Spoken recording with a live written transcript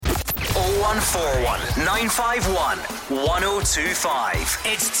0141 951 1025.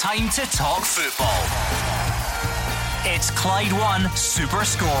 It's time to talk football. It's Clyde One Super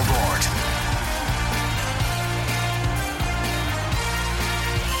Scoreboard.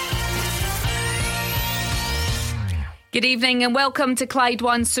 Good evening and welcome to Clyde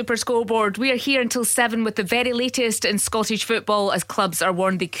One Super Scoreboard. We are here until 7 with the very latest in Scottish football, as clubs are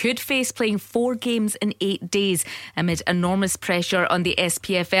warned they could face playing 4 games in 8 days amid enormous pressure on the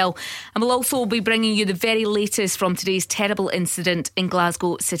SPFL. And we'll also be bringing you the very latest from today's terrible incident in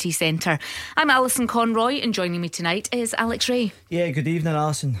Glasgow city centre. I'm Alison Conroy, and joining me tonight is Alex Ray. Yeah, good evening,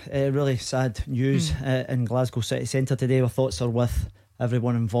 Alison. Really sad news in Glasgow city centre today. Our thoughts are with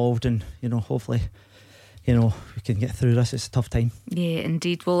everyone involved, and hopefully we can get through this. It's a tough time. Yeah,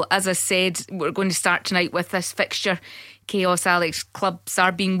 indeed. Well, as I said, we're going to start tonight with this fixture chaos, Alex. Clubs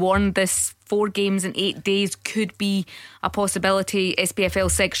are being warned this 4 games in 8 days could be a possibility. SPFL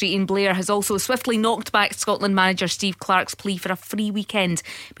Secretary Ian Blair has also swiftly knocked back Scotland manager Steve Clarke's plea for a free weekend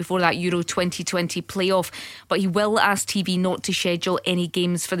before that Euro 2020 playoff, but he will ask TV not to schedule any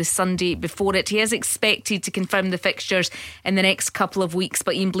games for the Sunday before it. He is expected to confirm the fixtures in the next couple of weeks,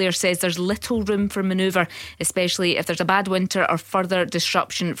 but Ian Blair says there's little room for manoeuvre, especially if there's a bad winter or further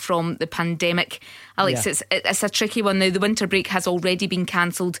disruption from the pandemic. Alex, it's a tricky one now. The winter break has already been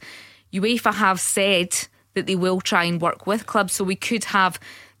cancelled. UEFA have said that they will try and work with clubs, so we could have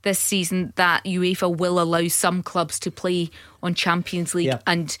this season that UEFA will allow some clubs to play on Champions League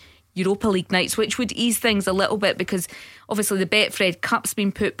and Europa League nights, which would ease things a little bit, because obviously the Betfred Cup's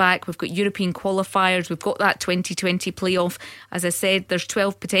been put back. We've got European qualifiers, we've got that 2020 playoff. As I said, there's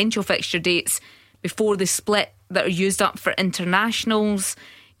 12 potential fixture dates before the split that are used up for internationals.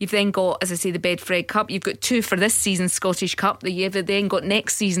 You've then got, as I say, the Betfred Cup. You've got 2 for this season's Scottish Cup. You've then got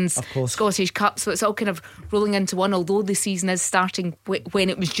next season's Scottish Cup. So it's all kind of rolling into one, although the season is starting when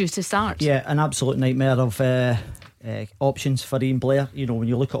it was due to start. Yeah, an absolute nightmare of options for Ian Blair. When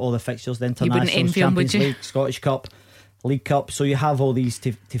you look at all the fixtures, the internationals, Champions League, Scottish Cup, League Cup. So you have all these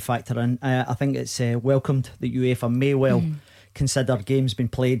to factor in. I think it's welcomed that UEFA may well consider games being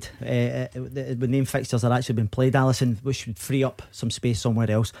played with name fixtures that are actually been played, Alison, which would free up some space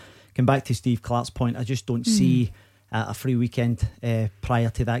somewhere else. Come back to Steve Clarke's point, I just don't see a free weekend prior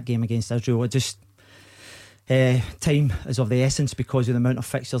to that game against Israel. Time is of the essence because of the amount of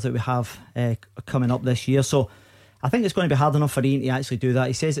fixtures that we have coming up this year. So I think it's going to be hard enough for Ian to actually do that.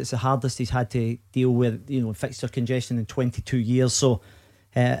 He says it's the hardest he's had to deal with fixture congestion in 22 years. So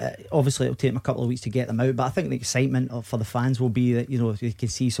obviously it'll take him a couple of weeks to get them out, but I think the excitement for the fans will be that you can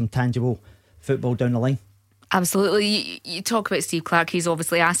see some tangible football down the line. Absolutely. You talk about Steve Clarke, he's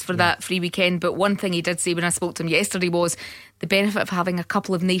obviously asked for that free weekend, but one thing he did say when I spoke to him yesterday was the benefit of having a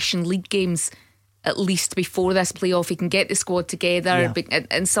couple of Nation League games at least before this playoff. He can get the squad together,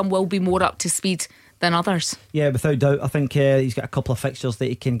 and some will be more up to speed than others. Yeah, without doubt. I think he's got a couple of fixtures that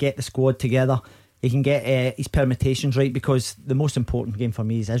he can get the squad together. He can get his permutations right, because the most important game for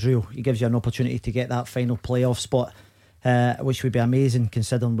me is Israel. He gives you an opportunity to get that final playoff spot, which would be amazing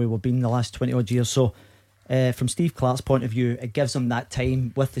considering we were been the last 20 odd years. So from Steve Clarke's point of view, it gives him that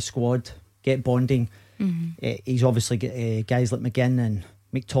time with the squad, get bonding. He's obviously got guys like McGinn and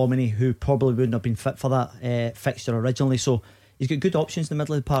McTominay who probably wouldn't have been fit for that fixture originally. So he's got good options in the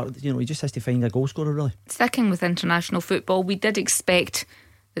middle of the park. He just has to find a goal scorer, really. Sticking with international football, we did expect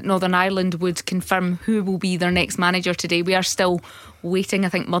that Northern Ireland would confirm who will be their next manager today. We are still waiting. I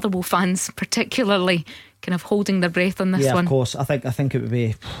think Motherwell fans particularly kind of holding their breath on this one. Yeah, of course. I think it would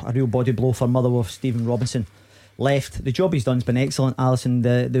be a real body blow for Motherwell if Stephen Robinson left. The job he's done has been excellent, Alison.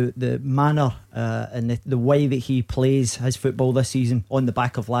 The manner and the way that he plays his football this season on the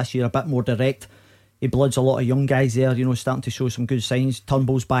back of last year, a bit more direct. He bloods a lot of young guys there, starting to show some good signs.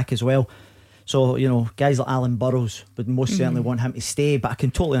 Turnbull's back as well. So, guys like Alan Burrows would most certainly want him to stay, but I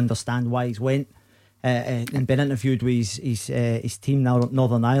can totally understand why he's went and been interviewed with his team now,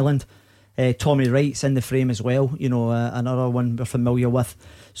 Northern Ireland. Tommy Wright's in the frame as well, another one we're familiar with.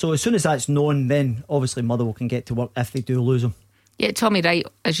 So as soon as that's known, then obviously Motherwell can get to work if they do lose him. Yeah, Tommy Wright,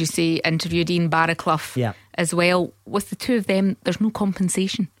 as you say, interviewed Ian Barraclough as well. With the two of them, there's no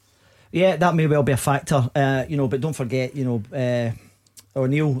compensation. Yeah, that may well be a factor, but don't forget,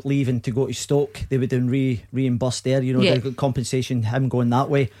 O'Neill leaving to go to Stoke, they would then reimburse there, the compensation, him going that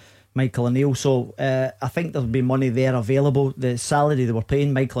way, Michael O'Neill. So I think there'll be money there available. The salary they were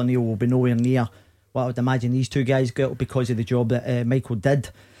paying Michael O'Neill will be nowhere near what I would imagine these two guys got because of the job that Michael did.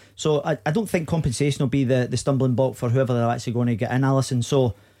 So I don't think compensation will be the stumbling block for whoever they're actually going to get in, Alison.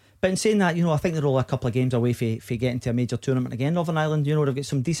 So, but in saying that, I think they're all a couple of games away for getting to a major tournament again. Northern Ireland, they've got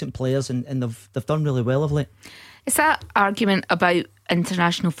some decent players and they've done really well of late. It's that argument about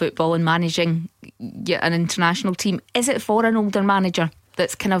international football and managing an international team. Is it for an older manager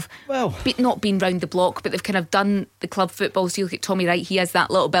that's kind of not been round the block, but they've kind of done the club football? So you look at Tommy Wright, he is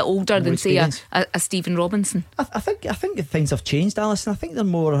that little bit older than say a Stephen Robinson. I think things have changed, Alison. I think they're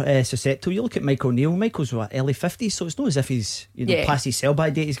more susceptible. You look at Michael Neal. Michael's early 50s, so it's not as if he's past his sell by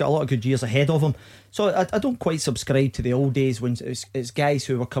date. He's got a lot of good years ahead of him. So I don't quite subscribe to the old days when it's guys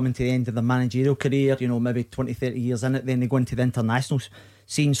who were coming to the end of their managerial career, maybe 20-30 years in it, then they go into the international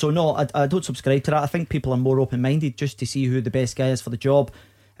scene. So no, I don't subscribe to that. I think people are more open-minded just to see who the best guy is for the job.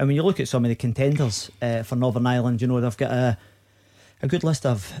 And when you look at some of the contenders for Northern Ireland, they've got a good list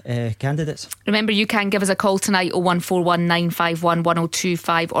of candidates. Remember, you can give us a call tonight, 0141 951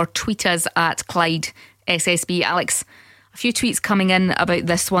 1025, or tweet us at Clyde SSB. Alex, a few tweets coming in about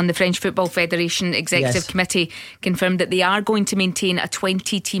this one. The French Football Federation Executive Committee confirmed that they are going to maintain a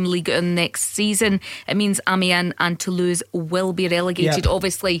 20-team league next season. It means Amiens and Toulouse will be relegated.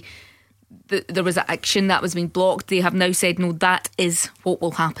 Obviously, there was action that was being blocked. They have now said no, that is what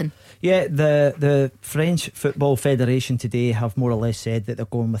will happen. Yeah, the French Football Federation today have more or less said that they're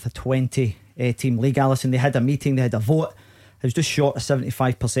going with a 20-team league. Alison, they had a meeting, they had a vote. It was just short of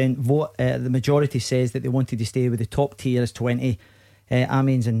 75% vote. The majority says that they wanted to stay with the top tier as 20.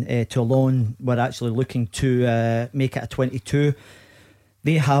 Amiens and Toulon were actually looking to make it a 22.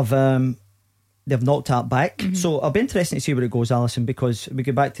 They have they've knocked that back. So it'll be interesting to see where it goes, Alison, because we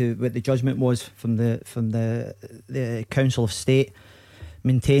go back to what the judgment was from the Council of State.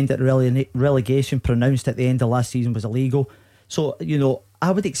 Maintained that relegation pronounced at the end of last season was illegal. So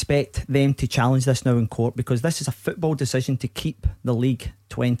I would expect them to challenge this now in court, because this is a football decision to keep the league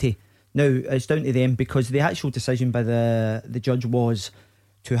 20. Now it's down to them, because the actual decision by the judge was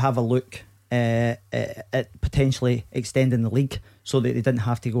to have a look at potentially extending the league so that they didn't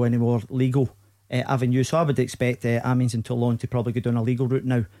have to go any more legal avenue. So I would expect Amiens and Toulon to probably go down a legal route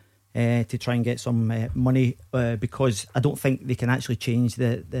now to try and get some money, because I don't think they can actually change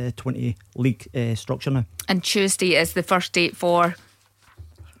the 20 league structure now. And Tuesday is the first date for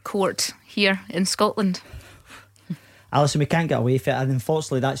court here in Scotland. Alison, we can't get away from it, and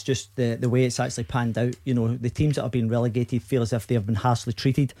unfortunately that's just the way it's actually panned out. The teams that have been relegated feel as if they have been harshly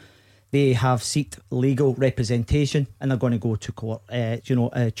treated. They have sought legal representation and they're going to go to court.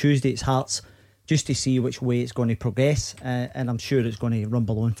 Tuesday it's Hearts, just to see which way it's going to progress, and I'm sure it's going to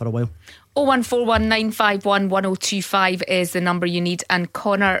rumble on for a while. 0141 951 1025 is the number you need, and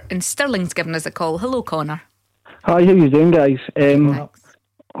Connor in Stirling's given us a call. Hello, Connor. Hi, how you doing, guys?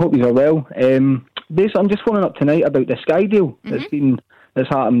 Hope you are well. Basically, I'm just phoning up tonight about the Sky deal that's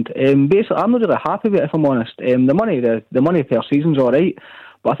happened. Basically, I'm not really happy with it, if I'm honest. The money per season's all right,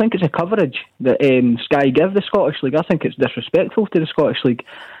 but I think it's a coverage that Sky give the Scottish League. I think it's disrespectful to the Scottish League.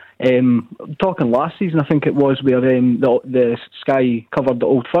 Talking last season, I think it was where the Sky covered the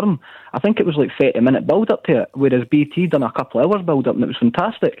Old Firm. I think it was like 30-minute build-up to it, whereas BT done a couple of hours build-up, and it was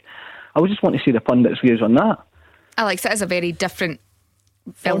fantastic. I would just want to see the pundits' views on that. Alex, it is a very different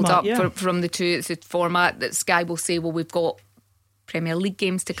build-up from the two. It's a format that Sky will say, well, we've got Premier League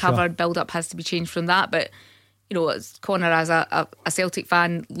games to cover, build-up has to be changed from that. But as Connor, as a Celtic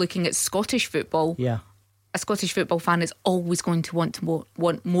fan looking at Scottish football, a Scottish football fan is always going to want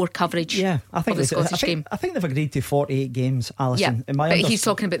more coverage of the Scottish game. I think they've agreed to 48 games, Alison. Yeah, but he's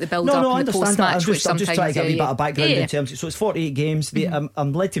talking about the build-up and the post-match. I'm just trying to get a wee bit of background in terms. So it's 48 games.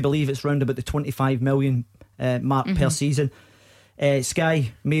 I'm led to believe it's round about the 25 million mark per season.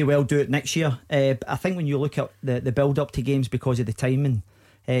 Sky may well do it next year. I think when you look at the build-up to games, because of the timing,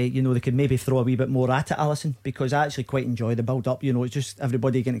 they could maybe throw a wee bit more at it, Alison, because I actually quite enjoy the build-up. It's just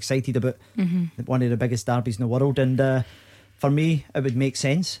everybody getting excited about one of the biggest derbies in the world, and for me it would make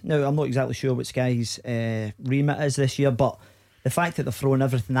sense. Now I'm not exactly sure what Sky's remit is this year, but the fact that they're throwing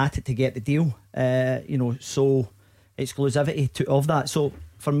everything at it to get the deal, so exclusivity of that, so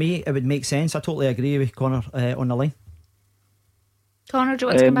for me it would make sense. I totally agree with Connor on the line. Connor, do you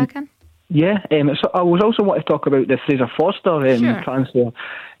want to come back in? Yeah, I was also want to talk about the Fraser Forster transfer.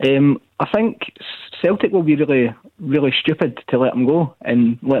 I think Celtic will be really, really stupid to let him go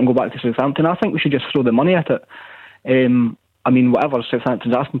and let him go back to Southampton. I think we should just throw the money at it. Whatever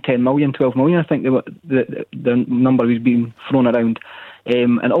Southampton's asking, 10 million, 12 million, I think the number was being thrown around.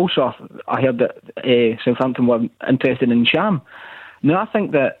 And also, I heard that Southampton were interested in Sham. Now, I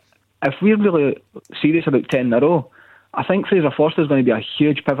think that if we're really serious about 10 in a row, I think Fraser Forster is going to be a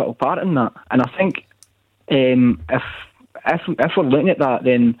huge pivotal part in that. And I think if we're looking at that,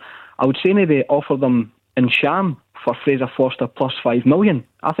 then I would say maybe offer them in Sham for Fraser Forster plus 5 million.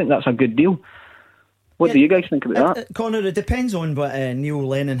 I think that's a good deal. What do you guys think about that? Connor, it depends on what Neil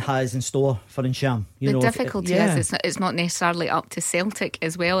Lennon has in store for Incham. The difficulty is it's not necessarily up to Celtic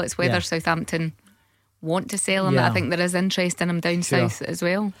as well. It's whether Southampton want to sell him. I think there is interest in him down south as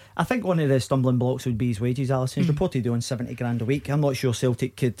well. I think one of the stumbling blocks would be his wages. Alison, he's reported doing 70 grand a week. I'm not sure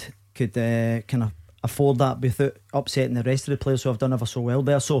Celtic could kind of afford that without upsetting the rest of the players who have done ever so well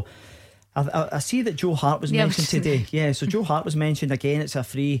there. So I see that Joe Hart was mentioned today. So Joe Hart was mentioned again. It's a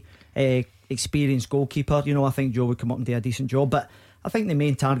free experienced goalkeeper. I think Joe would come up and do a decent job, but I think the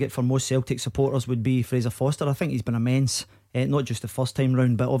main target for most Celtic supporters would be Fraser Foster. I think he's been immense, not just the first time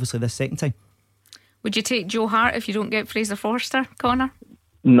round, but obviously this second time. Would you take Joe Hart if you don't get Fraser Forster, Connor?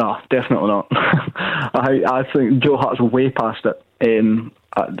 No, definitely not. I think Joe Hart's way past it.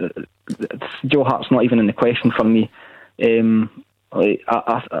 Joe Hart's not even in the question for me. I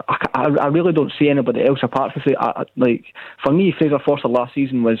really don't see anybody else apart from for me, Fraser Forster last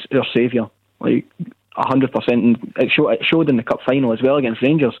season was our saviour, 100%, and it showed in the cup final as well against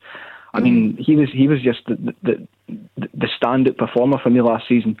Rangers. I mean, he was just the standout performer for me last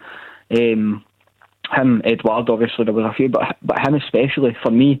season. Him, Edouard, obviously there was a few, but him especially,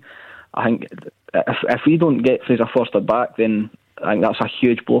 for me, I think if we don't get Fraser Forster back, then I think that's a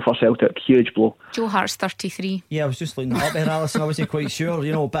huge blow for Celtic. Huge blow. Joe Hart's 33. Yeah, I was just looking that up there, Alison. I wasn't quite sure,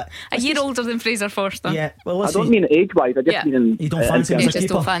 but a year older than Fraser Forster. Yeah, well, listen, I don't mean age-wise. I just mean you don't fancy him. You just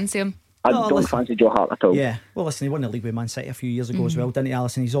don't fancy him. I don't fancy Joe Hart at all. Yeah, well, listen, he won the league with Man City a few years ago as well, didn't he,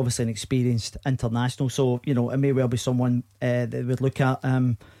 Alison? He's obviously an experienced international, so it may well be someone that would look at.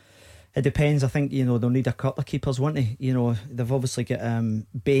 It depends. I think they'll need a couple of keepers, won't they? They've obviously got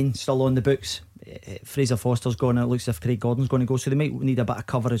Bain still on the books. Fraser Foster's gone, and it looks as if Craig Gordon's going to go, so they might need a bit of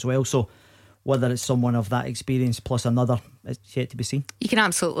cover as well. So whether it's someone of that experience plus another, it's yet to be seen. You can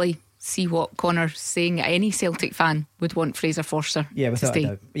absolutely see what Connor's saying. Any Celtic fan would want Fraser Forster without to stay.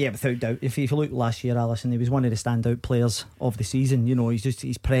 doubt. Yeah, without doubt. If you look last year, Alison, he was one of the standout players of the season. He's just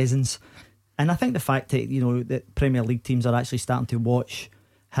his presence, and I think the fact that that Premier League teams are actually starting to watch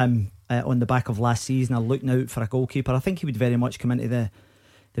him on the back of last season are looking out for a goalkeeper. I think he would very much come into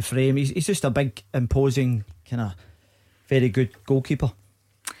the frame. He's just a big, imposing, kind of very good goalkeeper.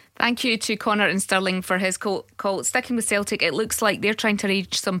 Thank you to Connor and Stirling for his call. Sticking with Celtic, it looks like they're trying to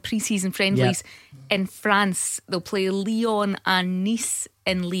arrange some pre-season friendlies in France. They'll play Lyon and Nice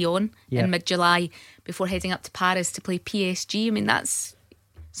in Lyon in mid-July before heading up to Paris to play PSG. I mean, that's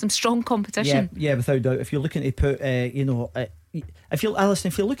some strong competition. Yeah, without doubt. If you're looking to put, if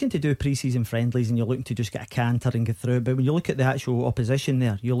you're looking to do pre-season friendlies and you're looking to just get a canter and get through, but when you look at the actual opposition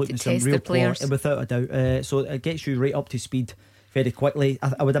there, you're looking at some real players, without a doubt. So it gets you right up to speed very quickly.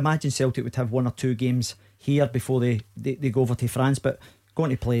 I would imagine Celtic would have one or two games here before they go over to France, but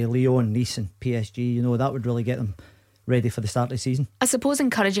going to play Lyon, Nice and PSG, that would really get them ready for the start of the season. I suppose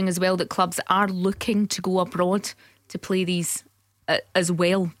encouraging as well that clubs are looking to go abroad to play these as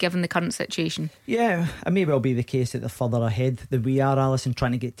well, given the current situation. Yeah, it may well be the case that they're further ahead than we are, Alison,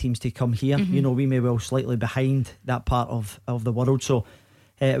 trying to get teams to come here. We may well slightly behind that part of the world, so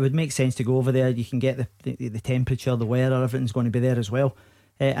it would make sense to go over there. You can get the temperature, the weather, everything's going to be there as well.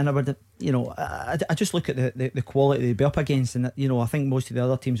 And I would, I just look at the quality they'd be up against, and I think most of the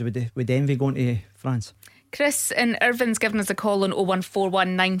other teams would envy going to France. Chris in Irvin's given us a call on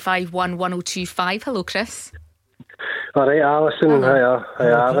 0141 951 1025. Hello, Chris. Alright, Alison. Hi,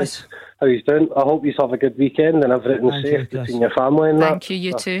 Alice. How you doing? I hope you have a good weekend and everything's safe between your family and Thank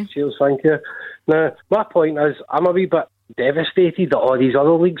you too. Cheers, thank you. Now, my point is, I'm a wee bit devastated that all these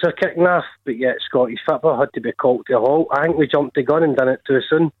other leagues are kicking off, but yet Scottish football had to be called to a halt. I think we jumped the gun and done it too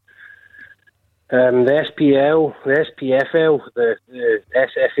soon. The SPL, the SPFL, the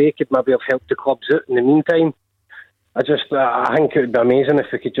SFA could maybe have helped the clubs out in the meantime. I think it would be amazing if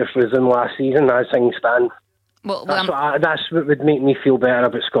we could just resume last season as things stand. Well, that's what would make me feel better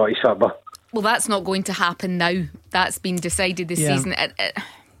about Scottish football. Well, that's not going to happen now. That's been decided this season.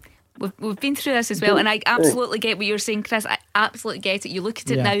 We've been through this as well, and I absolutely get what you're saying, Chris. I absolutely get it. You look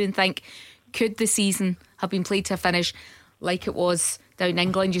at it now and think, could the season have been played to a finish like it was down in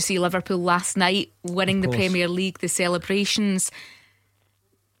England? You see Liverpool last night winning the Premier League, the celebrations.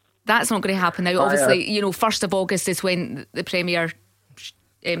 That's not going to happen now. Obviously, 1st of August is when the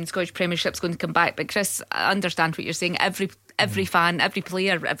Scottish Premiership's going to come back. But Chris, I understand what you're saying. Every fan, every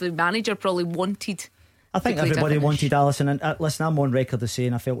player, every manager probably wanted. I think everybody wanted, Alison, and listen, I'm on record as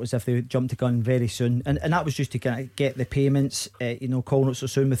saying I felt as if they jumped the gun very soon, and that was just to kind of get the payments, calling it so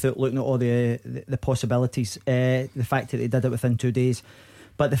soon without looking at all the possibilities. The fact that they did it within 2 days,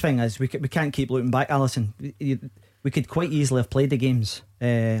 but the thing is, we can't keep looking back, Alison. We could quite easily have played the games,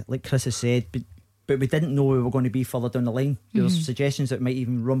 like Chris has said, but we didn't know we were going to be further down the line. There was suggestions that it might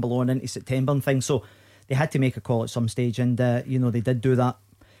even rumble on into September and things. So they had to make a call at some stage, and they did do that.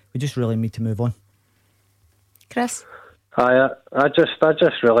 We just really need to move on. Chris? I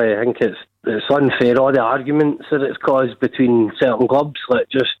just really think it's unfair, all the arguments that it's caused between certain clubs, like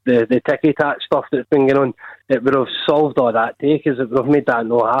just the ticky-tack stuff that's been going on. It would have solved all that because it would have made that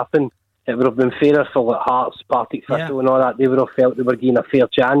not happen. It would have been fairer for like Hearts, Partick Thistle and all that. They would have felt they were getting a fair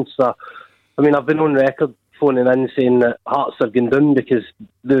chance. So, I mean, I've been on record phoning in saying that Hearts are going down because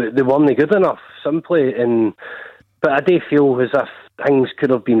they weren't good enough, simply. But I do feel as if things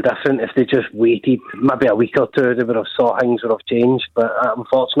could have been different if they just waited maybe a week or two. They would have saw things would have changed. But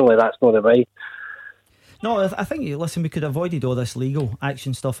unfortunately, that's not the way. No, I think, listen, we could have avoided all this legal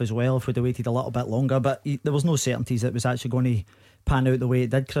action stuff as well if we'd have waited a little bit longer. But there was no certainties that it was actually going to pan out the way it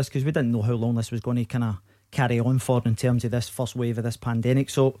did, Chris, because we didn't know how long this was going to kind of carry on for in terms of this first wave of this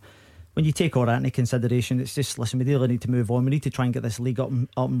pandemic. So when you take all that into consideration, it's just, listen, we really need to move on. We need to try and get this league up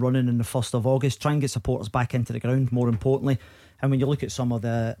and running on the 1st of August, try and get supporters back into the ground, more importantly. And when you look at some of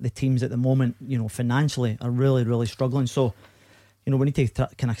the teams at the moment, financially are really, really struggling. So, we need to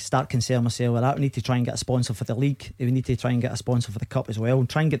kind of start concerning ourselves with that. We need to try and get a sponsor for the league. We need to try and get a sponsor for the cup as well, and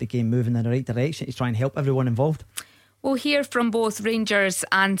try and get the game moving in the right direction to try and help everyone involved. We'll hear from both Rangers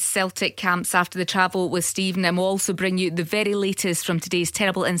and Celtic camps after the travel with Stephen, and we'll also bring you the very latest from today's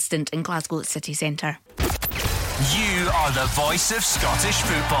terrible incident in Glasgow City Centre. You are the voice of Scottish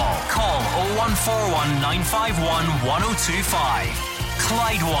football. Call 0141 951 1025.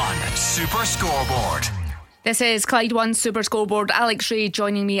 Clyde 1 Super Scoreboard. This is Clyde 1 Super Scoreboard. Alex Ray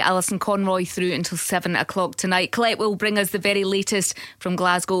joining me, Alison Conroy, through until 7 o'clock tonight. Colette will bring us the very latest from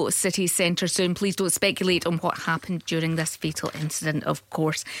Glasgow City Centre soon. Please don't speculate on what happened during this fatal incident, of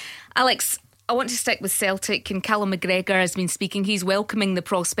course. Alex, I want to stick with Celtic, and Callum McGregor has been speaking. He's welcoming the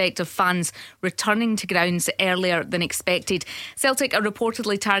prospect of fans returning to grounds earlier than expected. Celtic are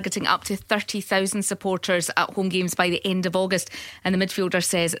reportedly targeting up to 30,000 supporters at home games by the end of August, and the midfielder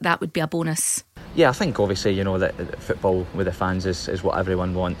says that would be a bonus. Yeah, I think obviously that football with the fans is what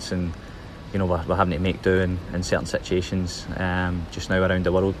everyone wants, and we're having to make do in certain situations just now around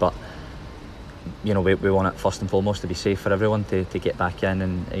the world, but we want it first and foremost to be safe for everyone to get back in,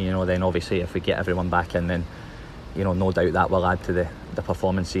 and then obviously if we get everyone back in, then no doubt that will add to the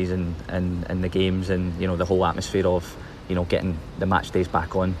performances and the games, and the whole atmosphere of getting the match days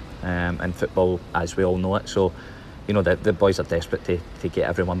back on and football as we all know it. So the boys are desperate to get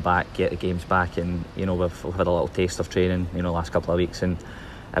everyone back, get the games back, and we've had a little taste of training the last couple of weeks, and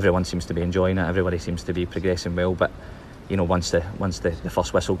everyone seems to be enjoying it. Everybody seems to be progressing well, but once the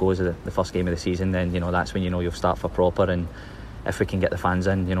first whistle goes, the first game of the season, then that's when you'll start for proper. And if we can get the fans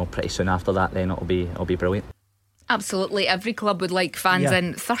in pretty soon after that, then it'll be brilliant. Absolutely, every club would like fans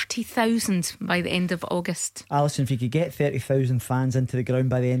in. 30,000 by the end of August. Alison, if you could get 30,000 fans into the ground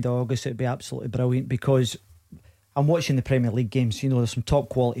by the end of August, it'd be absolutely brilliant, because I'm watching the Premier League games. There's some top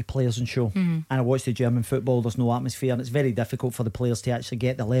quality players on show, and I watch the German football. There's no atmosphere, and it's very difficult for the players to actually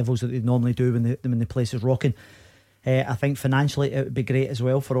get the levels that they normally do when the place is rocking. I think financially it would be great as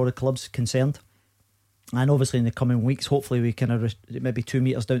well for all the clubs concerned, and obviously in the coming weeks hopefully we can maybe 2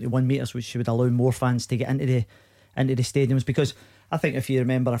 metres down to 1 metre, which would allow more fans to get into the stadiums, because I think if you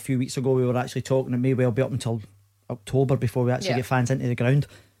remember a few weeks ago we were actually talking it may well be up until October before we actually get fans into the ground.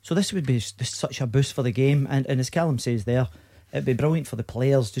 So this would be such a boost for the game, and as Callum says there, it'd be brilliant for the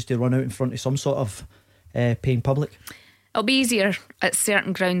players just to run out in front of some sort of paying public. It'll be easier at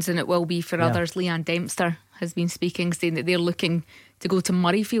certain grounds than it will be for others. Leanne Dempster has been speaking, saying that they're looking to go to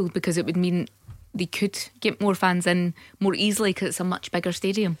Murrayfield because it would mean they could get more fans in more easily because it's a much bigger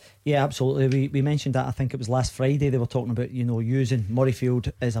stadium. Yeah, absolutely. We mentioned that, I think it was last Friday, they were talking about using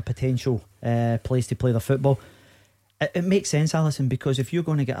Murrayfield as a potential place to play their football. It makes sense, Alison, because if you're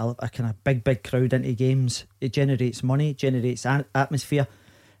going to get a kind of big crowd into games, it generates money, generates atmosphere,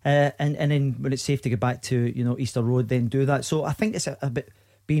 and then when it's safe to get back to Easter Road, then do that. So I think it's a bit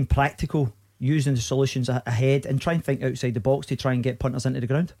being practical, using the solutions ahead, and try and think outside the box to try and get punters into the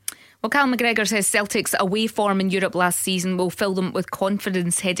ground. Well, Cal McGregor says Celtic's away form in Europe last season will fill them with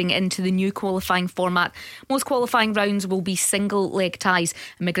confidence heading into the new qualifying format. Most qualifying rounds will be single leg ties,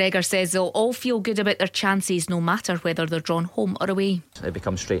 and McGregor says they'll all feel good about their chances no matter whether they're drawn home or away. It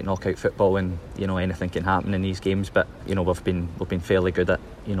becomes straight knockout football, and anything can happen in these games, but we've been fairly good at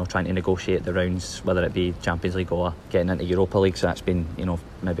trying to negotiate the rounds, whether it be Champions League or getting into Europa League. So that's been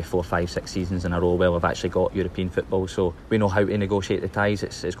maybe 4, 5, 6 seasons in a row where we've actually got European football, so we know how to negotiate the ties.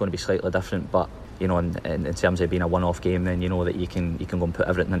 It's going to be slightly different, but in terms of being a one-off game, then that you can go and put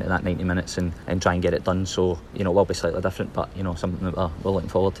everything into that 90 minutes and try and get it done. So it will be slightly different, but something that we're looking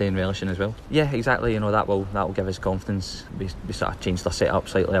forward to and relishing as well. Yeah, exactly. That will give us confidence. We sort of changed our setup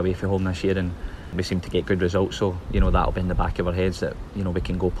slightly away from home this year, and we seem to get good results, so that'll be in the back of our heads, that we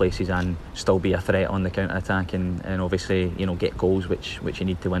can go places and still be a threat on the counter-attack, and obviously get goals, which you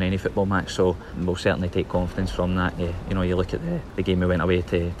need to win any football match. So we'll certainly take confidence from that. You look at the game we went away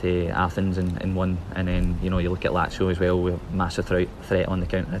to Athens and won, and then you look at Lazio as well, with massive threat on the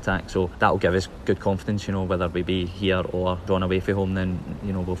counter-attack. So that'll give us good confidence, whether we be here or drawn away from home, then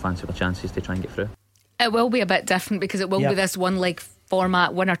we'll fancy our chances to try and get through. It will be a bit different because it will be this one leg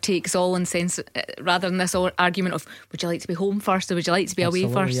format, winner takes all, in sense, rather than this argument of would you like to be home first or would you like to be away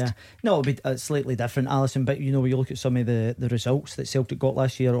first. No, it'll be slightly different, Alison, but when you look at some of the results that Celtic got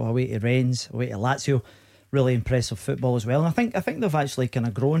last year, away to Rennes, away to Lazio, really impressive football as well. And I think they've actually kind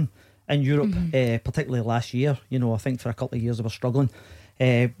of grown in Europe, particularly last year. I think for a couple of years they were struggling,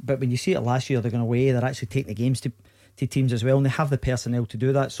 but when you see it last year, they're going away, they're actually taking the games to teams as well, and they have the personnel to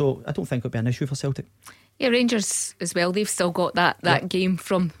do that, so I don't think it'll be an issue for Celtic. Rangers as well, they've still got that game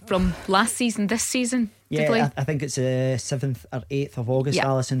from last season, this season to play. I think it's the 7th or 8th of August,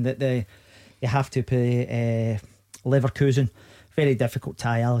 Alison, that they have to play Leverkusen. Very difficult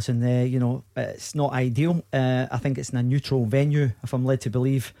tie, Alison. It's not ideal. I think it's in a neutral venue, if I'm led to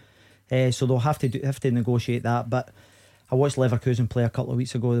believe, so they'll have to negotiate that. But I watched Leverkusen play a couple of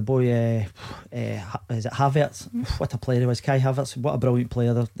weeks ago. The boy, is it Havertz? What a player he was, Kai Havertz. What a brilliant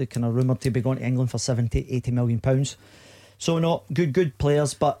player. They're kind of rumoured to be going to England for 70-80 million pounds. So not good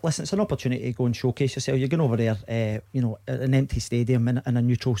players, but listen, it's an opportunity to go and showcase yourself. You're going over there, an empty stadium in a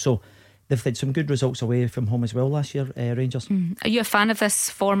neutral. So they've had some good results away from home as well last year, Rangers. Are you a fan of this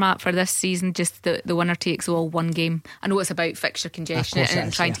format for this season, just the winner takes all one game? I know it's about fixture congestion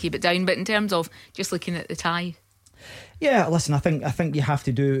and trying to keep it down, but in terms of just looking at the tie. Yeah, listen, I think you have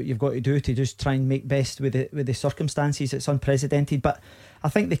to do what you've got to do to just try and make best with the circumstances. It's unprecedented, but I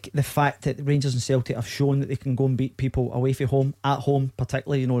think the fact that Rangers and Celtic have shown that they can go and beat people away from home, at home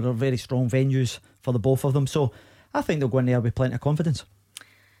particularly, they're very strong venues for the both of them, so I think they'll go in there with plenty of confidence.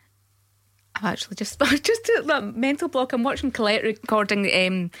 I'm actually just that mental block. I'm watching Colette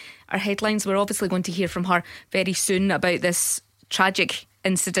recording our headlines. We're obviously going to hear from her very soon about this tragic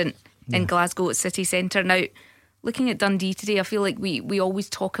incident in Glasgow City Centre. Now, looking at Dundee today, I feel like we always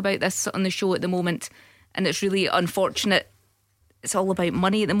talk about this on the show at the moment, and it's really unfortunate. It's all about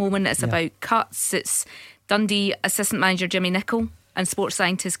money at the moment. It's about cuts. It's Dundee assistant manager Jimmy Nicholl and sports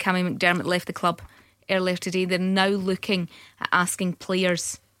scientist Cammy McDermott left the club earlier today. They're now looking at asking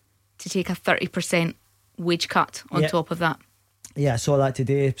players to take a 30% wage cut on top of that. Yeah, I saw that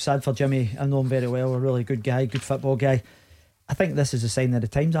today. Sad for Jimmy. I know him very well. A really good guy, good football guy. I think this is a sign of the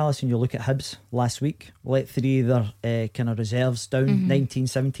times, Alison. You look at Hibs last week, let 3 of their kind of reserves down,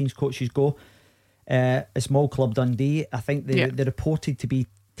 19-17 coaches go. A small club, Dundee, I think they're reported to be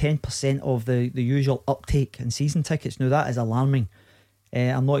 10% of the usual uptake in season tickets. Now that is alarming.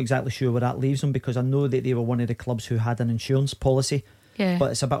 I'm not exactly sure where that leaves them, because I know that they were one of the clubs who had an insurance policy,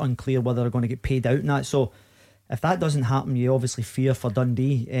 but it's a bit unclear whether they're going to get paid out in that. So if that doesn't happen, you obviously fear for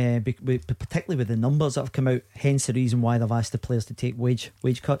Dundee, particularly with the numbers that have come out. Hence the reason why they've asked the players to take wage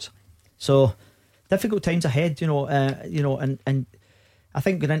cuts. So difficult times ahead, and I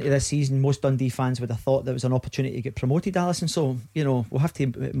think going into this season, most Dundee fans would have thought there was an opportunity to get promoted, Alison. So we'll have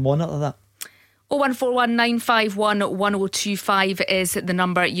to monitor that. 0141 951 1025 is the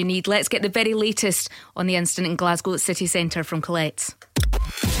number you need. Let's get the very latest on the incident in Glasgow City Centre from Colette.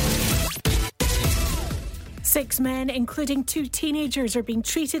 6 men, including 2 teenagers, are being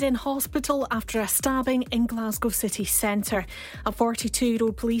treated in hospital after a stabbing in Glasgow city centre. A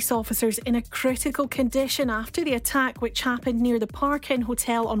 42-year-old police officer is in a critical condition after the attack, which happened near the Park Inn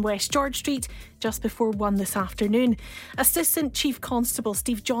Hotel on West George Street just before 1 this afternoon. Assistant Chief Constable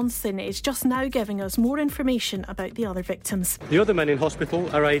Steve Johnson is just now giving us more information about the other victims. The other men in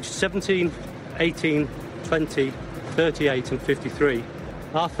hospital are aged 17, 18, 20, 38 and 53.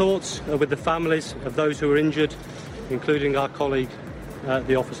 Our thoughts are with the families of those who were injured, including our colleague,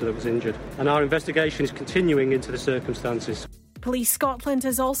 the officer that was injured. And our investigation is continuing into the circumstances. Police Scotland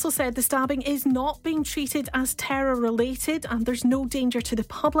has also said the stabbing is not being treated as terror-related and there's no danger to the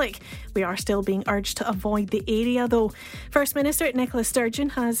public. We are still being urged to avoid the area, though. First Minister Nicola Sturgeon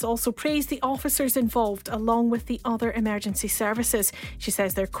has also praised the officers involved along with the other emergency services. She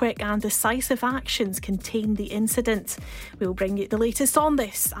says their quick and decisive actions contained the incident. We'll bring you the latest on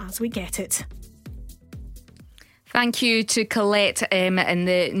this as we get it. Thank you to Colette in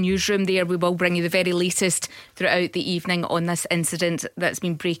the newsroom there. We will bring you the very latest throughout the evening on this incident that's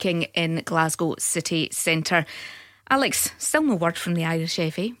been breaking in Glasgow city centre. Alex, still no word from the Irish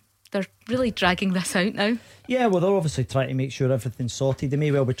FA. They're really dragging this out now. Yeah, well, they're obviously trying to make sure everything's sorted. They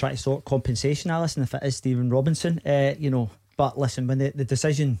may well be trying to sort compensation, Alison, if it is Stephen Robinson. But listen, when the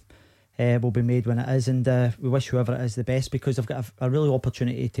decision will be made when it is, and we wish whoever it is the best, because they've got a really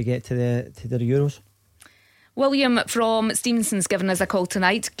opportunity to get to the Euros. William from Stevenson's given us a call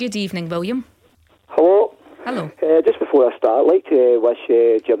tonight. Good evening, William. Hello. Hello. Just before I start, I'd like to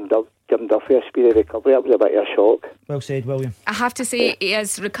wish Jim Duffy a speedy recovery. That was a bit of a shock. Well said, William. I have to say he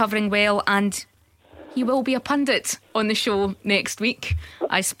is recovering well, and he will be a pundit on the show next week.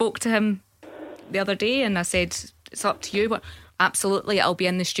 I spoke to him the other day and I said, it's up to you, but absolutely I'll be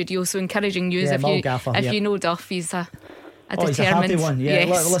in the studio. So encouraging news, if you know Duff, he's a determined. He's a happy one. Yeah,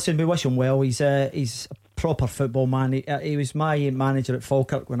 yes. Listen, we wish him well. He's a proper football man. He was my manager at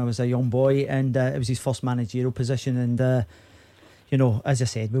Falkirk when I was a young boy, and it was his first managerial position, and you know, as I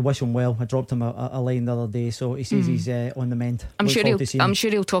said, we wish him well. I dropped him a line the other day, so he says he's on the mend. I'm sure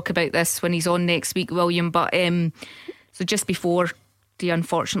he'll talk about this when he's on next week, William. But so just before he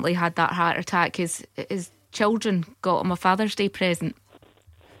unfortunately had that heart attack, his children got him a Father's Day present.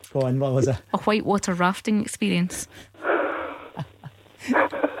 Go on, what was it? A whitewater rafting experience.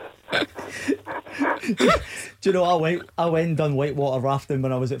 Do you know, I went and done whitewater rafting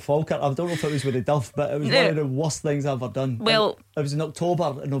when I was at Falkirk. I don't know if it was with the Duff, but it was one of the worst things I've ever done. Well, it was in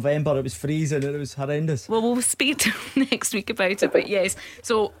October, November, it was freezing and it was horrendous. Well, we'll speak to him next week about it, but yes.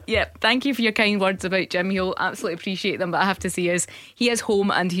 So, yeah, thank you for your kind words about Jim. He'll absolutely appreciate them, but I have to say he is home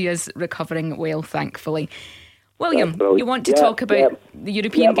and he is recovering well, thankfully. William, you want to talk about the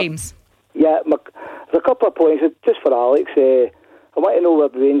European games? Yeah, there's a couple of points. Just for Alex, I want to know where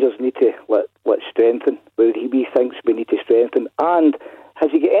the Rangers need to let strengthen, where he thinks we need to strengthen. And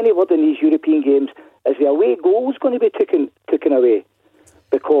has he got any word in these European games? Is the away goals going to be taken away?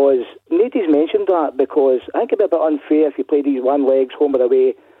 Because nobody's mentioned that, because I think it'd be a bit unfair if you play these one legs home or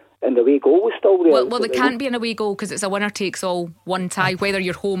away and the away goal was still there. Well, there can't be an away goal because it's a winner takes all, one tie, whether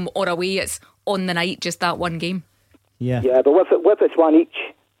you're home or away. It's on the night, just that one game. Yeah, but what if it's one each?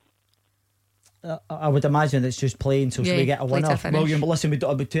 I would imagine it's just playing, so we get a winner. William, but listen,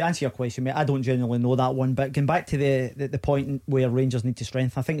 to answer your question, mate, I don't genuinely know that one, but going back to the point where Rangers need to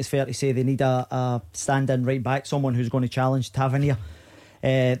strengthen, I think it's fair to say they need a stand-in right back, someone who's going to challenge Tavernier.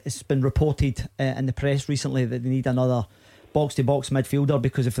 It's been reported in the press recently that they need another box-to-box midfielder,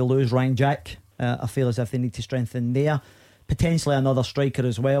 because if they lose Ryan Jack, I feel as if they need to strengthen there. Potentially another striker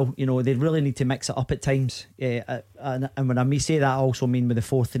as well. You know, they really need to mix it up at times, and when I say that, I also mean with the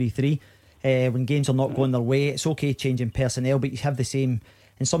 4-3-3. When games are not going their way, it's okay changing personnel, but you have the same,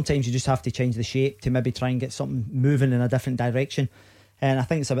 and sometimes you just have to change the shape to maybe try and get something moving in a different direction. And I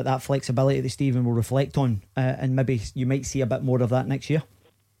think it's about that flexibility that Stephen will reflect on, and maybe you might see a bit more of that next year.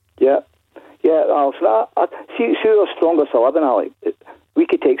 Yeah, Alison, I see the strongest 11, Alec. We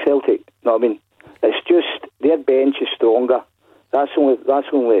could take Celtic. You know what I mean? It's just their bench is stronger. That's only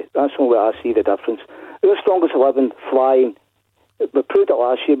I see the difference. Their strongest 11 flying. We proved it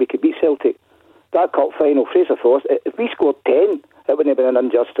last year, we could beat Celtic. That cup final, Fraser Forest, if we scored 10, it wouldn't have been an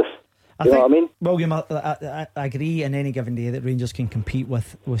injustice. You know what I mean? William, I agree in any given day that Rangers can compete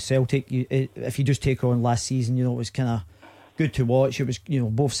with Celtic. If you just take on last season, you know, it was kind of good to watch. It was, you know,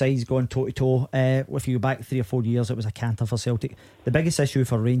 both sides going toe to toe. If you go back 3 or 4 years, it was a canter for Celtic. The biggest issue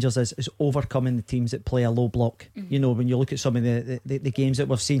for Rangers is overcoming the teams that play a low block. You know, when you look at some of the games that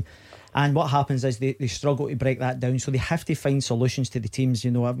we've seen, and what happens is they struggle to break that down, so they have to find solutions to the teams.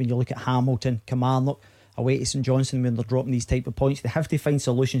 You know, when you look at Hamilton, Kilmarnock, away to St Johnstone, when they're dropping these type of points, they have to find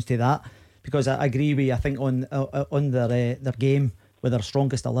solutions to that. Because I agree with you, I think on their game with their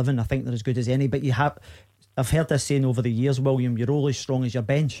strongest 11, I think they're as good as any. But I've heard this saying over the years, William, you're only as strong as your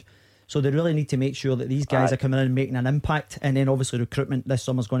bench. So they really need to make sure that these guys are coming in and making an impact. And then obviously recruitment this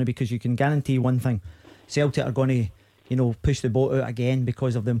summer's going to be, because you can guarantee one thing: Celtic are going to, you know, push the boat out again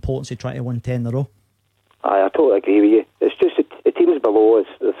because of the importance of trying to win 10 in a row. I totally agree with you. It's just the teams below us,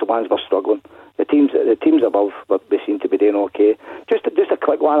 the ones we're struggling. The teams above, we seem to be doing okay. Just a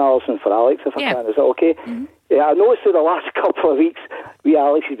quick one, Alison, for Alex, if I can. Is that okay? Mm-hmm. Yeah, I noticed in the last couple of weeks,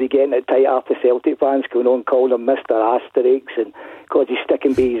 Alex has been getting it tight after Celtic fans going on calling him Mr. Asterix, and because he's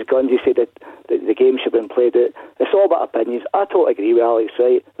sticking by his guns, he said that the game should have been played out. It's all about opinions. I totally agree with Alex,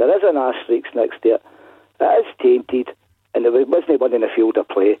 right? There is an Asterix next to it. It is tainted, and there wasn't one in the field of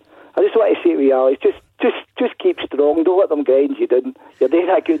play. I just want to say to you, Alex, just keep strong. Don't let them grind you down. You're doing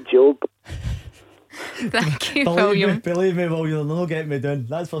a good job. Thank you, William. Believe me, William, they'll not get me down,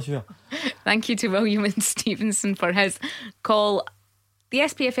 that's for sure. Thank you to William and Stevenson for his call. The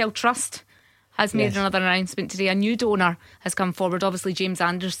SPFL Trust has made another announcement today. A new donor has come forward. Obviously, James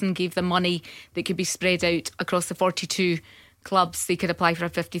Anderson gave them money that could be spread out across the 42 clubs. They could apply for a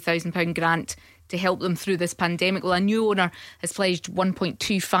 £50,000 grant to help them through this pandemic. Well, a new owner has pledged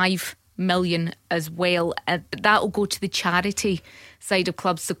 £1.25 million as well. That will go to the charity side of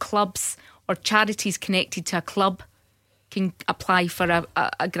clubs. So clubs or charities connected to a club can apply for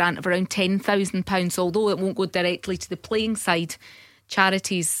a grant of around £10,000. Although it won't go directly to the playing side,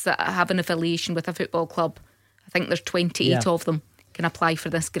 charities that have an affiliation with a football club, I think there's 28 of them, can apply for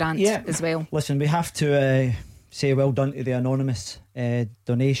this grant as well. Listen, we have to say well done to the anonymous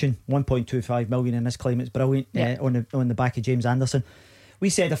donation. 1.25 million in this climate is brilliant. On the back of James Anderson. We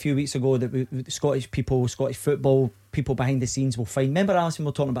said a few weeks ago that Scottish people, Scottish football people behind the scenes will find. Remember, Alison, we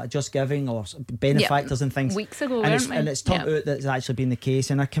were talking about Just Giving or benefactors and things weeks ago, and it's turned out that it's actually been the case,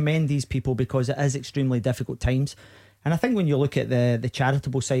 and I commend these people because it is extremely difficult times. And I think when you look at the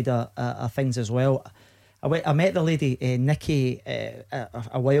charitable side of things as well, I met the lady Nikki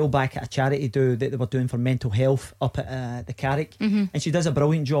a while back at a charity that they were doing for mental health up at the Carrick, and she does a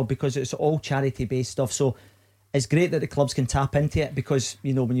brilliant job because it's all charity based stuff. So it's great that the clubs can tap into it, because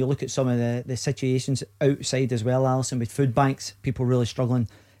when you look at some of the situations outside as well, Alison, with food banks, people really struggling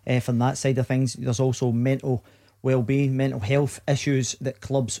from that side of things. There's also mental well-being, mental health issues that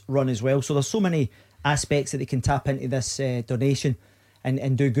clubs run as well. So there's so many aspects that they can tap into this donation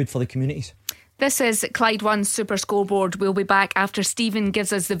and do good for the communities. This is Clyde 1 Super Scoreboard. We'll be back after Stephen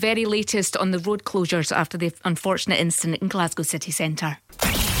gives us the very latest on the road closures after the unfortunate incident in Glasgow city centre.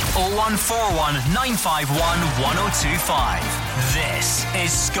 0141 951 1025. This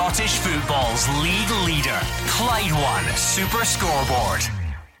is Scottish football's league leader, Clyde 1 Super Scoreboard.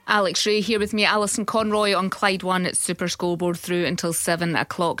 Alex Ray here with me, Alison Conroy on Clyde 1 at Super Scoreboard through until 7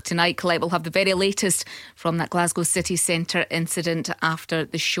 o'clock tonight. Clyde will have the very latest from that Glasgow city centre incident after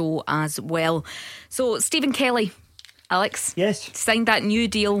the show as well. So Stephen Kelly, Alex, signed that new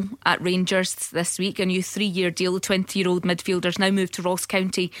deal at Rangers this week, a new 3-year deal. 20-year-old midfielder's now moved to Ross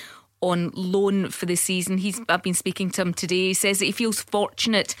County on loan for the season. I've been speaking to him today. He says that he feels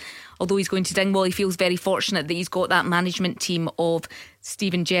fortunate, although he's going to Dingwall, he feels very fortunate that he's got that management team of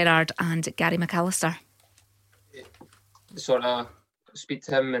Stephen Gerrard and Gary McAllister. Sort of speak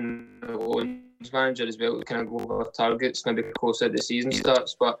to him and the loans manager as well to kind of go over targets maybe closer to the season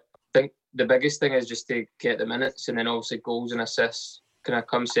starts, but I think the biggest thing is just to get the minutes, and then obviously goals and assists kind of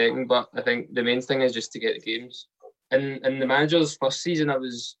come second, but I think the main thing is just to get the games. In the manager's first season, I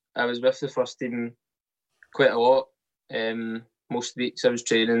was with the first team quite a lot. Most weeks I was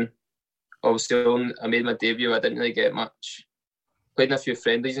training. Obviously, I made my debut. I didn't really get much. Played in a few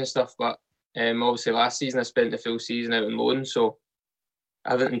friendlies and stuff, but obviously last season I spent the full season out on loan. So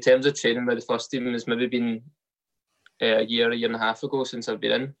I haven't, in terms of training with the first team, it's maybe been a year and a half ago since I've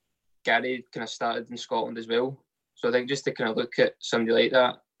been in. Gary kind of started in Scotland as well. So I think just to kind of look at somebody like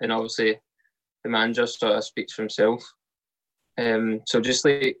that, and obviously the manager sort of speaks for himself. So just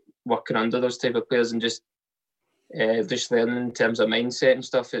like working under those type of players and just learning in terms of mindset and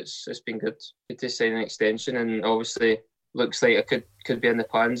stuff, it's been good to sign an extension, and obviously looks like it could be in the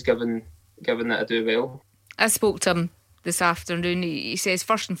plans given that I do well. I spoke to him this afternoon. He says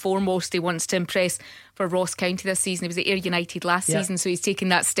first and foremost he wants to impress for Ross County this season. He was at Ayr United last season, so he's taking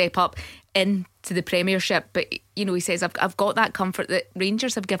that step up into the Premiership. But he says I've got that comfort that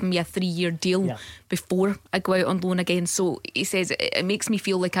Rangers have given me a 3-year deal before I go out on loan again. So he says it makes me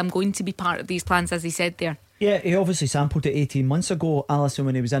feel like I'm going to be part of these plans, as he said there. Yeah, he obviously sampled it 18 months ago, Alison,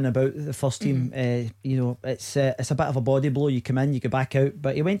 when he was in about the first team. It's a bit of a body blow. You come in, you go back out,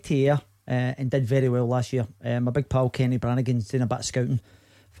 but he went to Ayr and did very well last year. My big pal Kenny Brannigan's doing a bit of scouting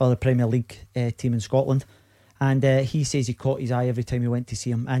for the Premier League team in Scotland, and he says he caught his eye every time he went to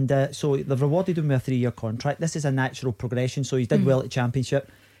see him, and so they've rewarded him with a 3-year contract. This is a natural progression, so he did well at Championship.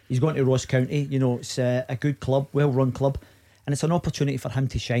 He's going to Ross County. It's a good club, well run club, and it's an opportunity for him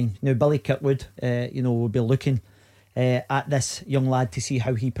to shine. Now Billy Kirkwood will be looking at this young lad to see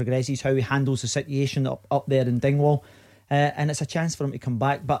how he progresses, how he handles the situation up there in Dingwall. And it's a chance for him to come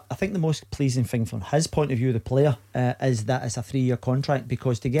back. But I think the most pleasing thing from his point of view, the player, is that it's a 3-year contract,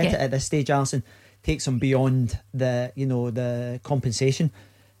 because to get it at this stage, Alison, takes him beyond the compensation.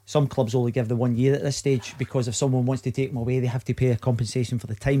 Some clubs only give the 1 year at this stage, because if someone wants to take him away, they have to pay a compensation for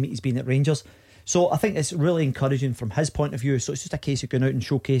the time that he's been at Rangers. So I think it's really encouraging from his point of view. So it's just a case of going out and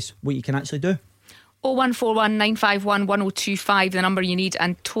showcase what you can actually do. 0141 951 1025, the number you need.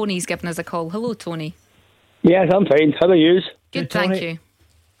 And Tony's given us a call. Hello, Tony. Yes, I'm fine. How are you? Good, thank you.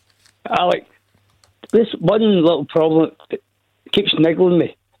 Alec, this one little problem keeps niggling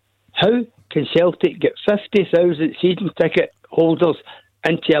me. How can Celtic get 50,000 season ticket holders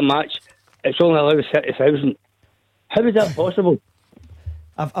into a match? It's only allowed 30,000. How is that possible?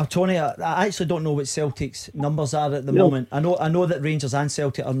 Tony, I actually don't know what Celtic's numbers are at the moment. I know that Rangers and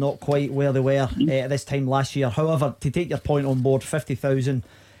Celtic are not quite where they were at this time last year. However, to take your point on board, 50,000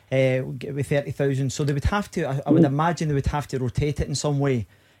 with 30,000. So they would have to, I would imagine they would have to rotate it in some way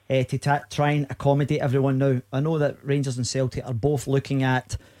to try and accommodate everyone. Now, I know that Rangers and Celtic are both looking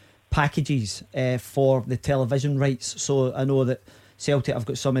at packages for the television rights. So I know that Celtic have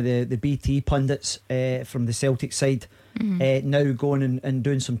got some of the BT pundits from the Celtic side now going and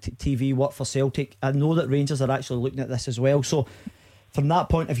doing some TV work for Celtic. I know that Rangers are actually looking at this as well. So from that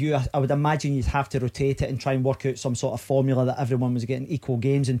point of view, I would imagine you'd have to rotate it and try and work out some sort of formula that everyone was getting equal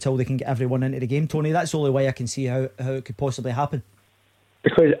games until they can get everyone into the game. Tony, that's the only way I can see how it could possibly happen.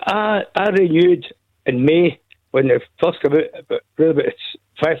 Because I renewed in May when they first came out, about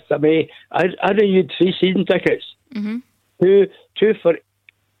 5th of May. I renewed 3 season tickets. Two for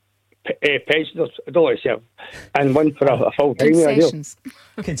pensioners, I don't like to say, and one for a full time. Concessions.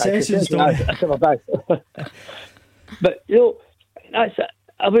 Concessions. But when I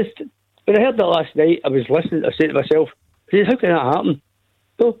heard that last night, I was listening. I said to myself, "How can that happen?"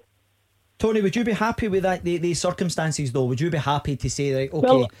 So, Tony, would you be happy with that? The circumstances, though, would you be happy to say, like, okay,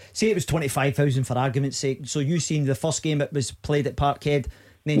 well, say it was 25,000 for argument's sake. So you seen the first game it was played at Parkhead,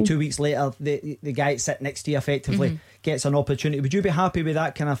 and then 2 weeks later, the guy sitting next to you effectively gets an opportunity. Would you be happy with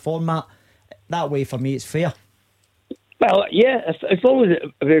that kind of format? That way, for me, it's fair. Well, yeah, as long as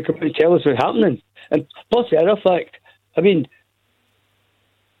they can tell us what's happening. And plus the other fact, I mean,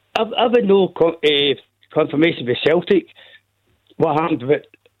 I've had no confirmation with Celtic what happened with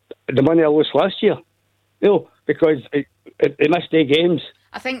the money I lost last year. Because they missed 8 games.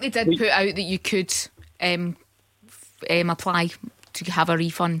 I think they did put out that you could apply to have a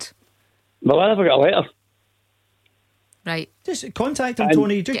refund. Well, I never got a letter. Right. Just contact them,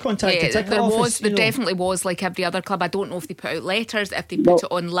 Tony. Just contact the ticket office. There definitely was, like every other club. I don't know if they put out letters, if they put it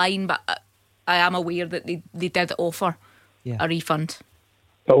online, but I am aware that they did offer a refund.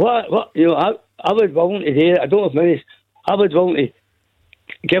 But what I would willing to do, I don't have money, I would willing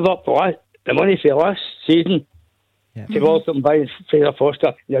to give up the money for last season towards them buying Fraser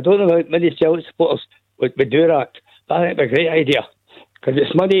Foster. I don't know how many Celtic supporters would do that, but I think it's a great idea because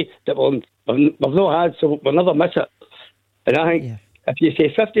it's money that we've not had, so we'll never miss it. And I think if you say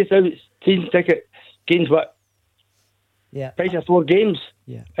 50,000 season ticket gains what? Price of 4 games.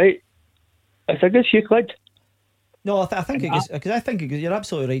 Right? It's a good few quid. No, I think it goes, because I think it goes, you're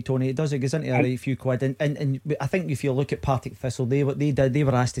absolutely right, Tony. It does, it goes into a right few quid, and I think if you look at Partick Thistle, they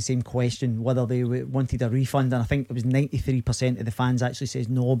were asked the same question whether they wanted a refund, and I think it was 93% of the fans actually says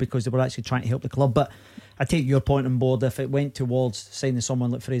no because they were actually trying to help the club. But I take your point on board. If it went towards signing someone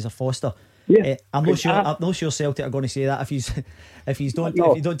like Fraser Foster, I'm not sure Celtic are going to say that if you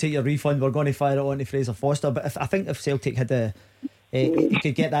don't take your refund, we're going to fire it on to Fraser Foster. But I think if Celtic had you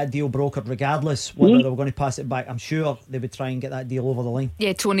could get that deal brokered regardless whether they were going to pass it back, I'm sure they would try and get that deal over the line.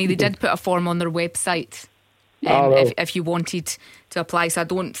 Yeah, Tony, they did put a form on their website if you wanted to apply, so I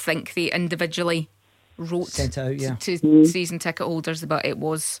don't think they individually sent it out to season ticket holders, but it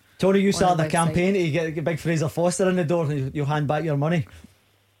was. Tony, you start the campaign to get big Fraser Foster in the door and you'll hand back your money.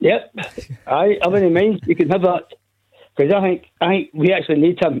 Yep, I wouldn't mind. You can have that because I think we actually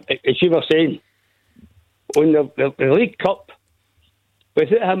need him, as you were saying, on the League Cup.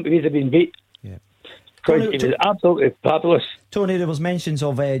 Without him, we'd have been beat. Yeah, because he was absolutely fabulous. Tony, there was mentions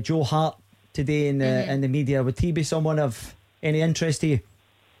of Joe Hart today in the media. Would he be someone of any interest to you?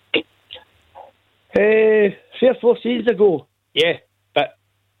 3 or 4 seasons ago, but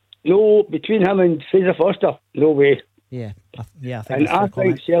no, between him and Fraser Foster, no way. I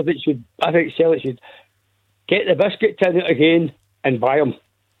think Celtic should get the biscuit tin out again and buy him.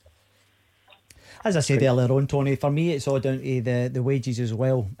 As I said earlier on, Tony, for me it's all down to the wages as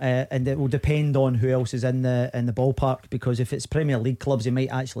well, and it will depend on who else is in the ballpark, because if it's Premier League clubs, they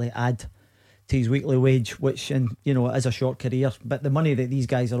might actually add to his weekly wage, which it is a short career, but the money that these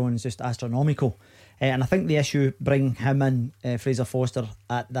guys are on is just astronomical, and I think the issue bring him in, Fraser Foster,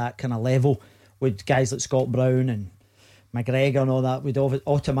 at that kind of level with guys like Scott Brown and McGregor and all that would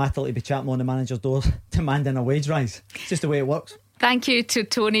automatically be chapping on the manager's door demanding a wage rise. It's just the way it works. Thank you to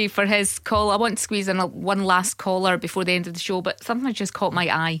Tony for his call. I want to squeeze in one last caller before the end of the show, but something just caught my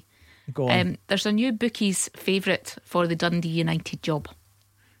eye. Go on. There's a new bookies favourite for the Dundee United job.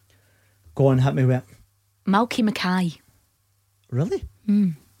 Go on, hit me with it. Malky Mackay. Really?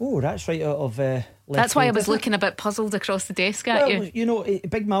 Oh, that's right out of that's why I was looking a bit puzzled across the desk at you.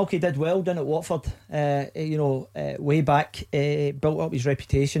 Big Malky did well down at Watford, way back, built up his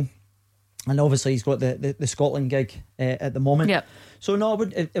reputation. And obviously he's got the Scotland gig at the moment. Yep. So no,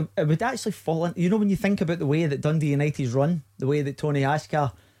 it would actually fall in. When you think about the way that Dundee United's run, the way that Tony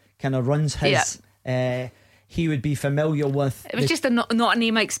Askar kind of runs his, he would be familiar with. It was just not a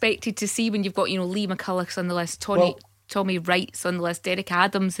name I expected to see when you've got Lee McCulloch's on the list, Tommy Wright's on the list. Derek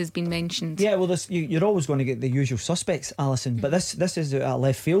Adams has been mentioned. Yeah, well, you're always going to get the usual suspects, Alison, but this is at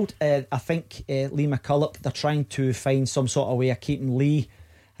left field. I think Lee McCulloch, they're trying to find some sort of way of keeping Lee,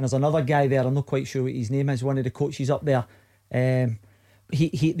 and there's another guy there, I'm not quite sure what his name is, one of the coaches up there.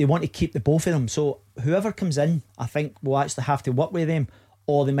 They want to keep the both of them, so whoever comes in, I think will actually have to work with them,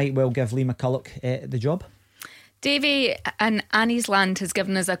 or they might well give Lee McCulloch the job. Davey and Annie's Land has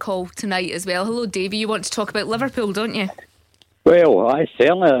given us a call tonight as well. Hello, Davey. You want to talk about Liverpool, don't you? Well, I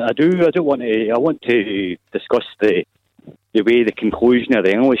do. I want to discuss the way the conclusion of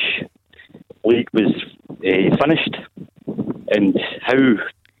the English league was finished, and how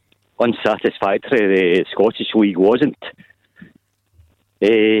unsatisfactory the Scottish league wasn't.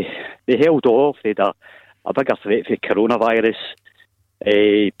 They held off. They had a bigger threat for coronavirus,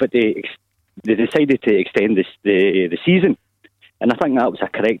 but they decided to extend the season, and I think that was a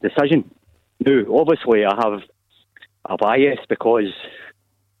correct decision. Now, obviously, I have a bias because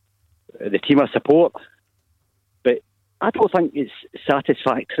the team I support, but I don't think it's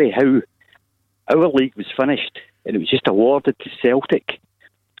satisfactory how our league was finished and it was just awarded to Celtic,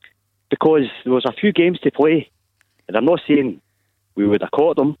 because there was a few games to play, and I'm not saying we would have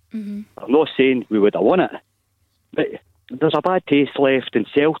caught them. Mm-hmm. I'm not saying we would have won it, but there's a bad taste left in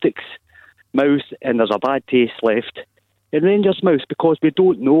Celtic's mouth, and there's a bad taste left in Rangers' mouth, because we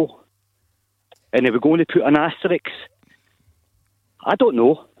don't know. And if we're going to put an asterisk, I don't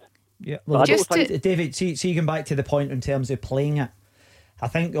know. Yeah, well, David, see, going back to the point in terms of playing it, I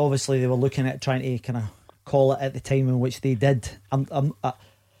think obviously they were looking at trying to kind of call it at the time in which they did.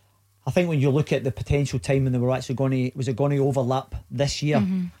 I think when you look at the potential time when they were actually going to overlap this year,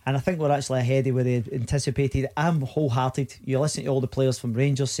 and I think we're actually ahead of where they anticipated. I'm wholehearted. You listen to all the players from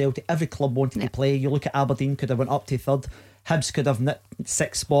Rangers, Celtic, every club wanted to play. You look at Aberdeen, could have went up to third. Hibs could have nicked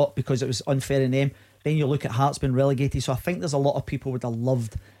sixth spot because it was unfair in them. Then you look at Hearts being relegated. So I think there's a lot of people would have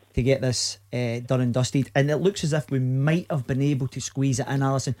loved to get this done and dusted, and it looks as if we might have been able to squeeze it in,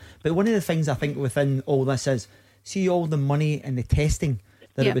 Alison. But one of the things I think within all this is, see all the money and the testing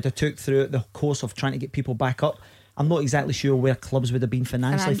that it would have took through the course of trying to get people back up. I'm not exactly sure where clubs would have been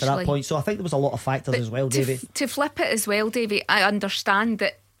financially for that point. So I think there was a lot of factors as well, Davey. To flip it as well, Davey, I understand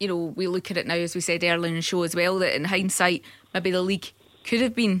that, you know, we look at it now, as we said earlier in the show as well, that in hindsight maybe the league could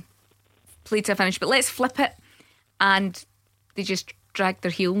have been played to a finish. But let's flip it, and they just dragged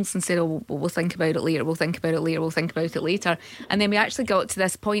their heels and said, oh, we'll think about it later, we'll think about it later, we'll think about it later. And then we actually got to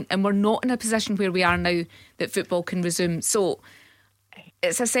this point, and we're not in a position where we are now that football can resume. So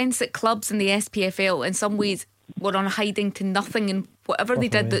it's a sense that clubs in the SPFL in some ways were on hiding to nothing, and whatever they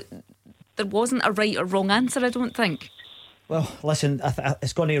did, that there wasn't a right or wrong answer, I don't think. Well, listen,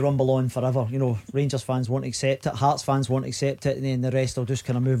 it's going to rumble on forever. You know, Rangers fans won't accept it, Hearts fans won't accept it, and then the rest will just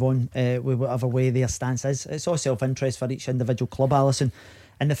kind of move on with whatever way their stance is. It's all self-interest for each individual club, Alison.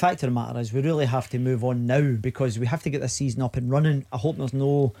 And the fact of the matter is, we really have to move on now, because we have to get this season up and running. I hope there's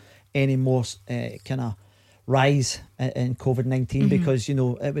no any more kind of rise in COVID-19, because, you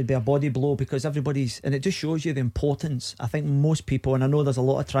know, it would be a body blow, because everybody's, and it just shows you the importance. I think most people, and I know there's a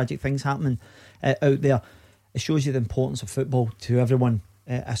lot of tragic things happening out there, it shows you the importance of football to everyone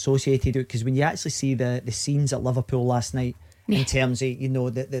associated with it. Because when you actually see the scenes at Liverpool last night, in terms of, you know,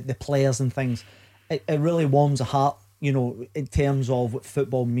 the players and things, it really warms the heart, you know, in terms of what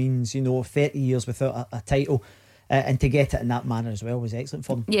football means. You know, 30 years without a title, and to get it in that manner as well was excellent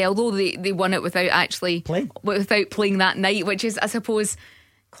for them. Yeah, although they won it without actually playing that night, which is, I suppose,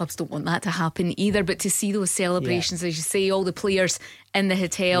 clubs don't want that to happen either. But to see those celebrations, as you say, all the players in the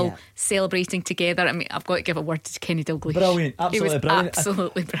hotel celebrating together. I mean, I've got to give a word to Kenny Dalglish. Brilliant, absolutely brilliant.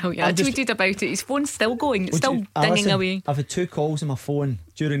 Absolutely brilliant. I tweeted about it. His phone's still going, it's still dinging away. I've had 2 calls on my phone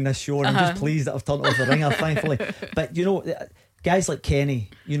during this show, and I'm just pleased that I've turned off the ringer, thankfully. But you know, guys like Kenny,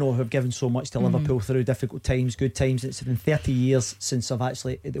 you know, have given so much to Liverpool through difficult times, good times. It's been 30 years since I've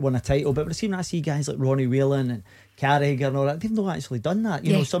actually won a title, but we're seeing, I see guys like Ronnie Whelan and Carragher and all that, they've not actually done that.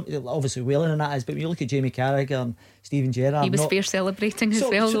 You know, some, obviously Whelan and that is, but when you look at Jamie Carragher and Steven Gerrard, he was fair celebrating as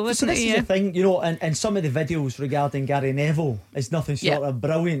well, though, wasn't he? This is the thing, you know, and some of the videos regarding Gary Neville is nothing short of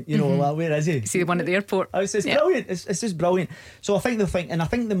brilliant. You know, like, where is he? See the one at the airport? It's brilliant. It's just brilliant. So I think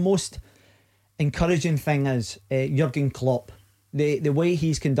the most encouraging thing is Jurgen Klopp. The way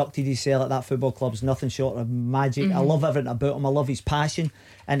he's conducted himself at that football club is nothing short of magic. I love everything about him. I love his passion,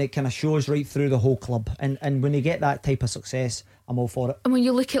 and it kind of shows right through the whole club. And when you get that type of success, I'm all for it. And when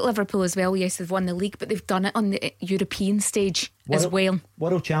you look at Liverpool as well, yes, they've won the league, but they've done it on the European stage as well.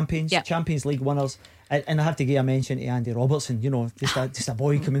 World champions, Champions League winners. And I have to give a mention to Andy Robertson. You know, just a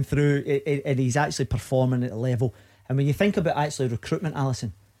boy coming through, and he's actually performing at a level. And when you think about actually recruitment,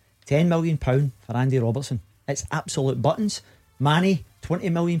 Alison, £10 million for Andy Robertson. It's absolute buttons. Manny,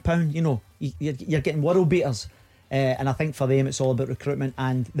 £20 million, you know, you're getting world beaters. And I think for them it's all about recruitment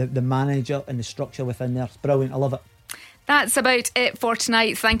and the manager and the structure within there. It's brilliant, I love it. That's about it for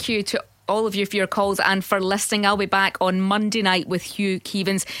tonight. Thank you to all of you for your calls and for listening. I'll be back on Monday night with Hugh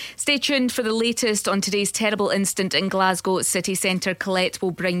Keevans. Stay tuned for the latest on today's terrible incident in Glasgow city centre. Colette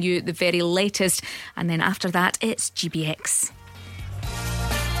will bring you the very latest, and then after that it's GBX.